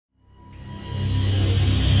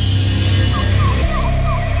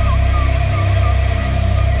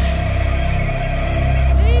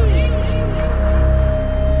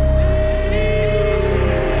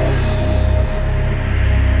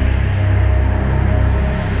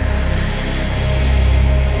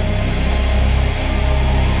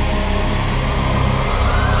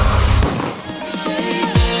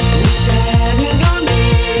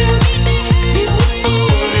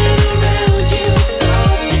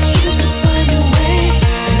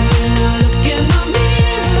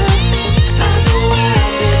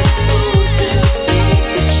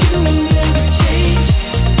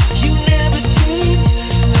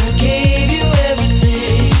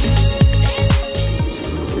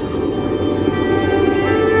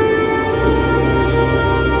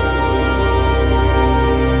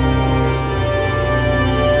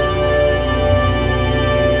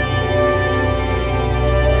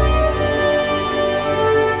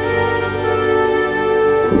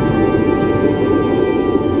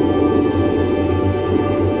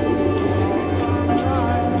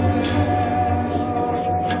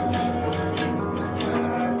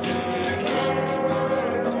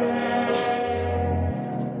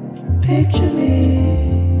Picture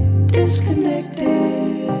me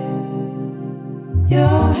disconnected.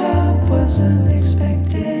 Your help was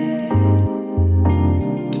unexpected.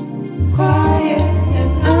 Quiet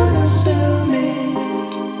and unassuming.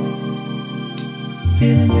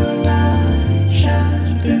 Feeling your light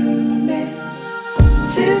shine through me.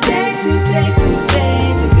 Today's a good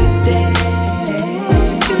day. It's a good day.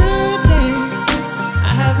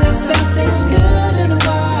 I haven't felt this good in a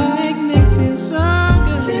while. Make me feel so good.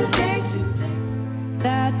 Today.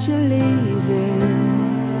 That you're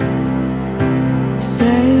leaving.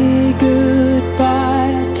 Say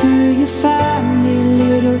goodbye to your family,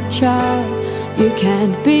 little child. You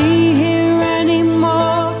can't be here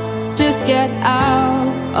anymore. Just get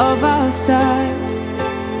out of our sight.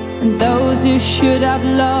 And those who should have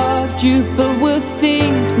loved you but will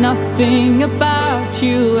think nothing about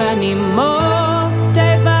you anymore.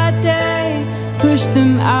 Day by day, push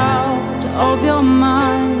them out of your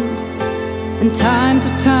mind. And time to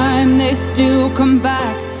time they still come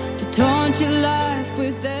back to taunt your life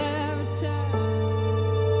with their attacks.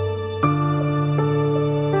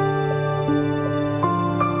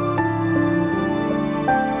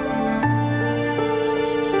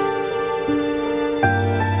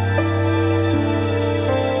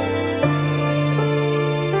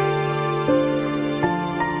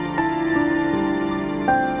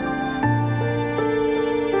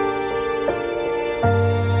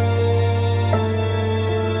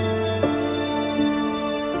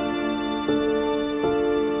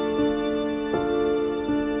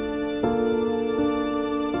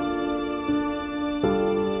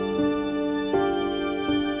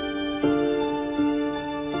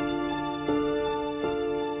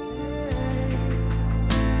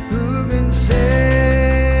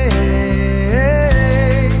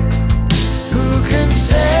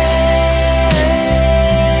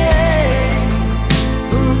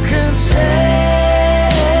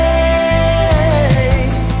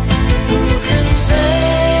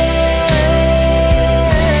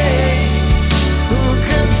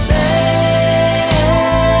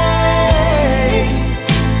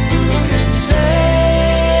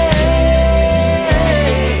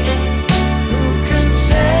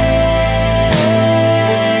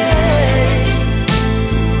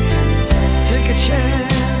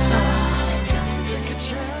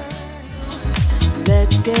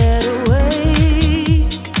 Let's get away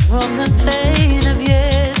from the pain of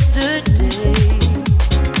yesterday.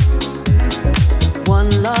 One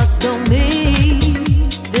loss don't mean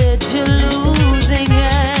that you're losing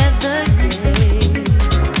at the game.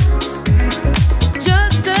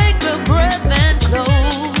 Just take a breath and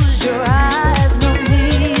close your eyes. No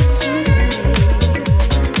need to wait.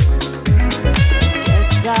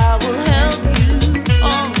 Yes, I will help you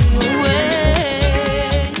on your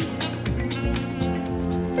way.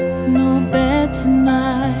 No bed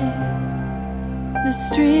tonight. The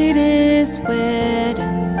street is wet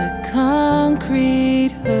and the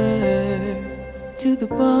concrete hurts to the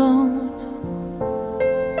bone.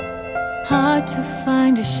 Hard to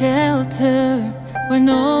find a shelter where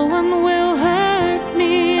no one will hurt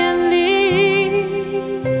me and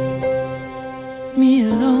leave me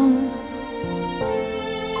alone.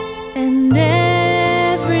 And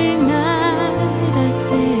every night I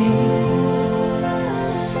think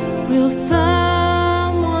we'll